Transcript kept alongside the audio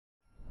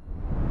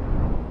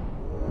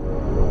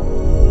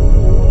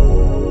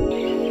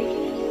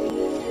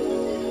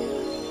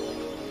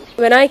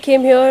when I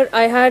came here,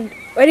 I had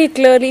very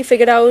clearly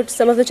figured out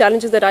some of the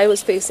challenges that I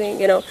was facing.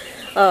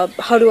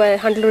 How do I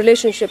handle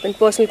relationship in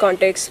personal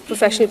context,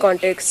 professional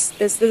context?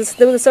 There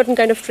was a certain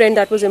kind of trend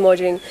that was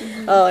emerging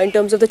in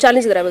terms of the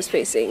challenges that I was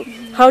facing.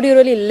 How do you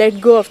really let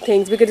go of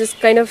things? Because it's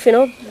kind of,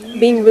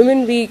 being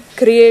women, we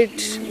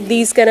create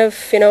these kind of,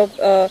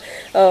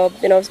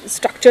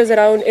 structures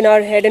around in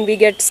our head, and we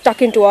get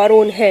stuck into our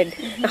own head.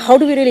 Now, how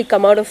do we really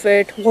come out of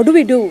it? What do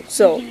we do?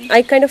 So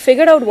I kind of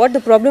figured out what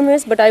the problem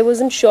is, but I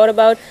wasn't sure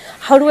about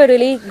how do I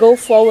really go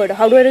forward?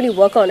 How do I really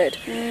work on it?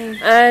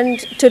 And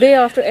today,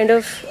 after end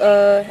of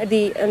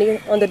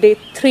on the day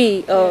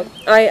 3,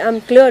 I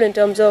am clear in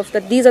terms of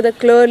that these are the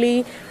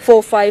clearly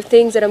 4-5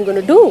 things that I'm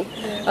going to do.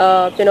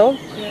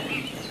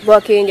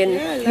 Working in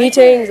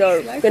meetings or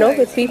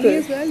with people. Me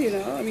as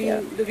well, I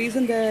mean, the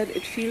reason that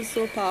it feels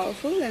so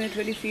powerful, and it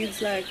really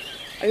feels like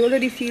I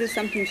already feel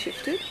something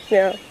shifted.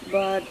 Yeah.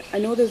 But I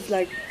know there's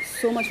like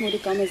so much more to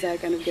come as I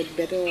kind of get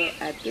better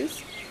at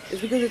this,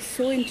 is because it's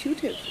so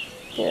intuitive.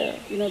 Yeah.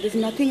 There's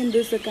nothing in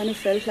this that kind of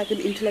felt like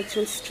an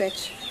intellectual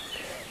stretch.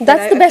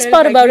 That's the best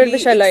part about it,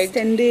 which I liked.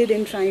 Extended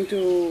in trying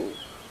to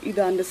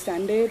either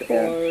understand it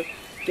or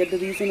get the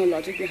reason or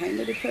logic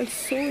behind it. It felt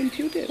so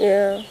intuitive.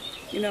 Yeah.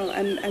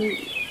 And I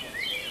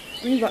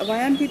mean,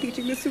 why aren't we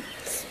teaching this to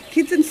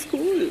kids in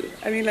school?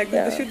 I mean, like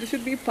this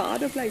should be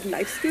part of like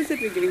life skills that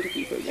we're giving to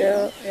people.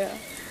 Yeah.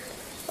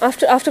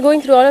 After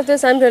going through all of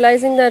this, I'm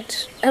realizing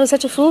that I was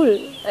such a fool,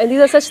 and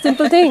these are such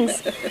simple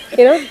things.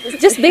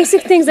 Just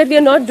basic things that we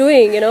are not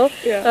doing.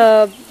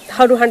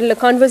 How to handle a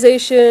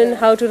conversation,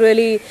 how to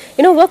really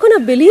work on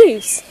our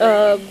beliefs.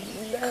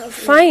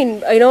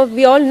 Fine,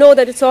 we all know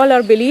that it's all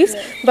our beliefs,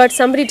 but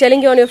somebody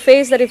telling you on your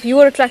face that if you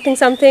are attracting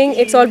something,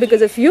 it's all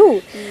because of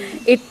you.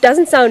 It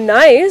doesn't sound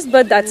nice,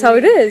 but that's how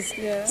it is.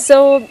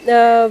 So,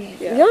 that's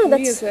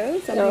me as well.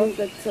 Something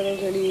that sort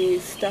of really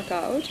stuck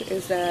out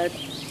is that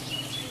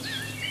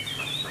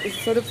it's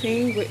the sort of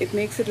thing where it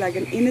makes it like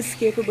an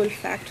inescapable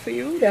fact for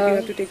you that you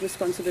have to take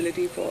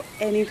responsibility for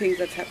anything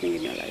that's happening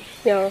in your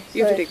life. You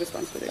have to take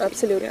responsibility.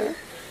 Absolutely.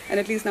 And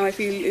at least now I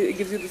feel it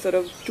gives you the sort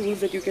of tools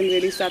that you can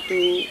really start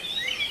to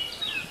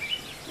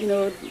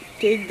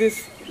take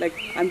this, like,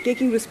 I'm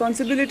taking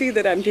responsibility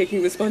that I'm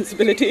taking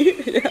responsibility.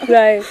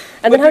 Right.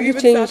 And then how do you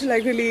change? Start to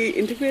like really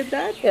integrate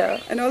that.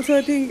 And also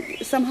I think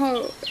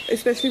somehow,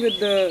 especially with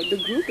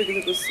the group, because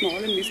it was small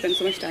and we spent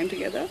so much time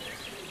together,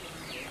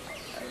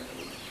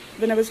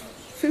 when I was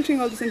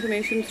filtering all this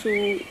information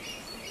through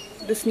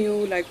this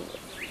new like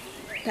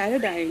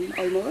paradigm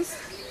almost,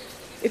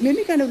 it made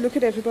me kind of look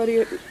at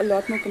everybody a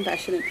lot more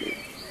compassionately.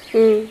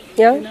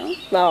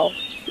 Wow.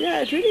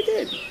 Yeah, it really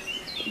did.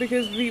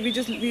 Because we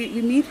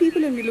meet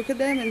people and we look at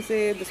them and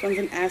say, this one's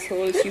an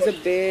asshole, she's a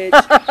bitch,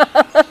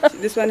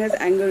 this one has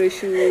anger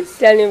issues.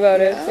 Tell me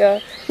about it.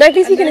 Now at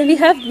least we can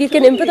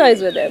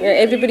empathize with them.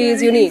 Everybody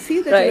is unique,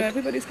 see that, right?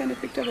 Everybody's kind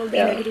of picked up all these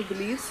negative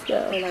beliefs,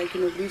 or like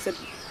beliefs that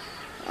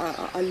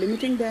are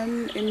limiting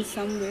them in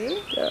some way,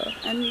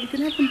 and you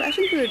can have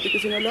compassion for it,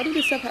 because a lot of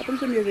this stuff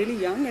happens when we're really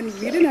young, and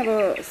we didn't have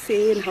a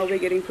say in how we're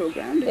getting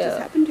programmed. It just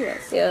happened to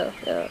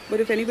us. But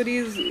if anybody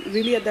is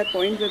really at that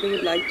point where they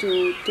would like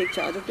to take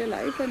charge of their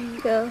life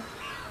and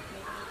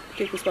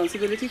take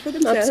responsibility for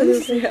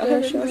themselves,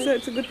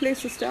 it's a good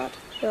place to start.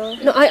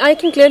 No, I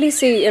can clearly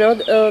see,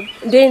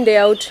 day in, day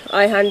out,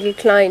 I handle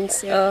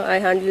clients, I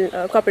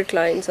handle corporate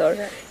clients, or,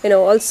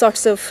 all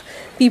sorts of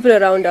people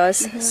around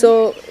us.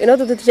 So,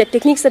 the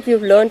techniques that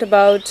we've learned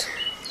about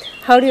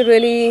how do you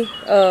really,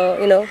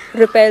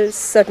 repel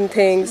certain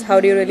things, how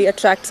do you really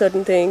attract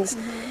certain things.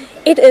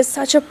 It is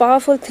such a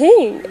powerful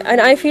thing,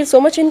 and I feel so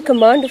much in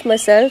command of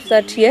myself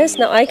that yes,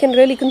 now I can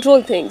really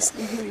control things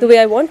the way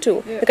I want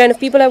to, the kind of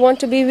people I want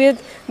to be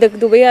with,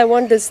 the way I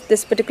want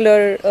this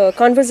particular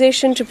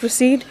conversation to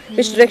proceed,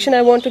 which direction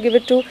I want to give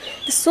it to.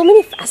 There's so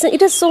many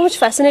it is so much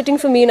fascinating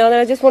for me now that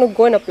I just want to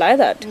go and apply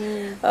that.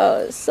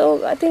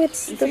 So I think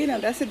it's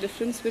that's the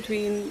difference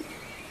between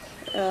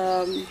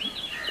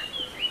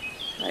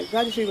like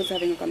Rajeshri was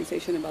having a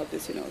conversation about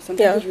this.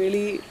 Sometimes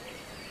really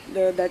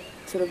that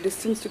sort of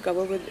distance to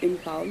cover with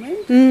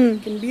empowerment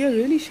can be a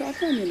really short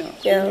one, You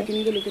can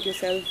either look at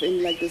yourself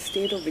in like the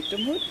state of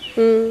victimhood,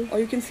 or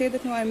you can say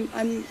that no,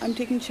 I'm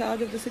taking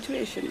charge of the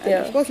situation. And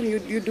of course,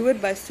 you do it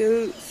by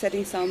still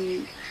setting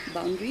some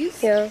boundaries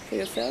for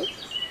yourself.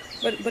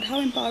 But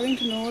how empowering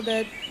to know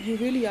that you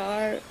really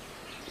are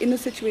in a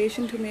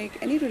situation to make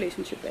any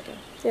relationship better.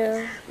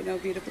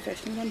 Be it a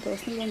professional one,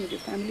 personal one, with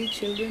your family,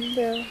 children.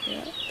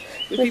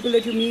 With people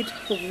that you meet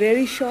for a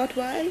very short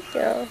while,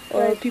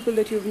 or people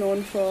that you've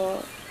known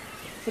for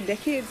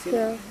decades,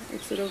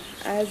 It's sort of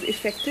as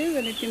effective,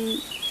 and it can,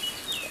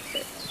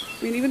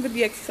 even with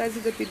the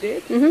exercises that we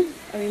did,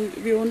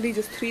 we're only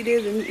just 3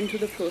 days into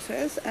the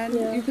process, and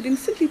you could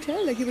instantly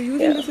tell, like you were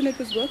using this and it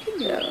was working.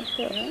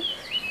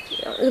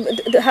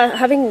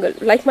 Having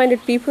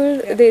like-minded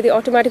people, they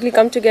automatically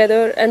come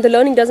together, and the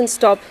learning doesn't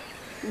stop,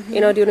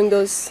 during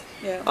those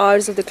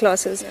hours of the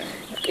classes.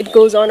 It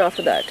goes on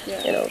after that,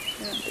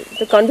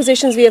 The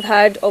conversations we have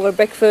had over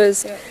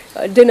breakfast,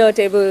 dinner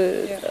table,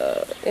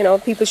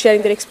 people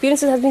sharing their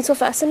experiences has been so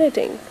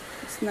fascinating.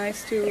 It's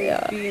nice to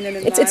be in an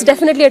environment. It's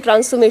definitely a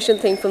transformation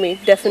thing for me,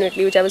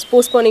 definitely, which I was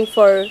postponing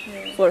for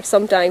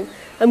some time.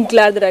 I'm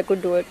glad that I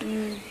could do it.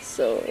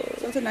 So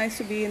it's also nice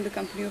to be in the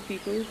company of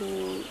people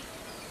who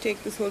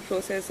take this whole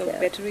process of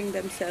bettering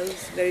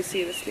themselves very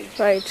seriously.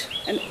 Right.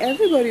 And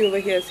everybody over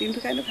here seem to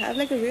kind of have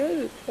like a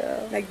real,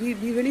 like be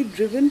really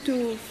driven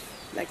to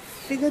like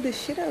figure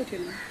this shit out, you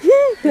know.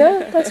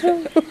 Yeah, that's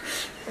right.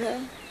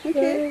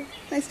 Okay.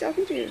 Nice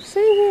talking to you.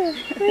 Same here.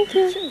 Thank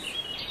you. Cheers.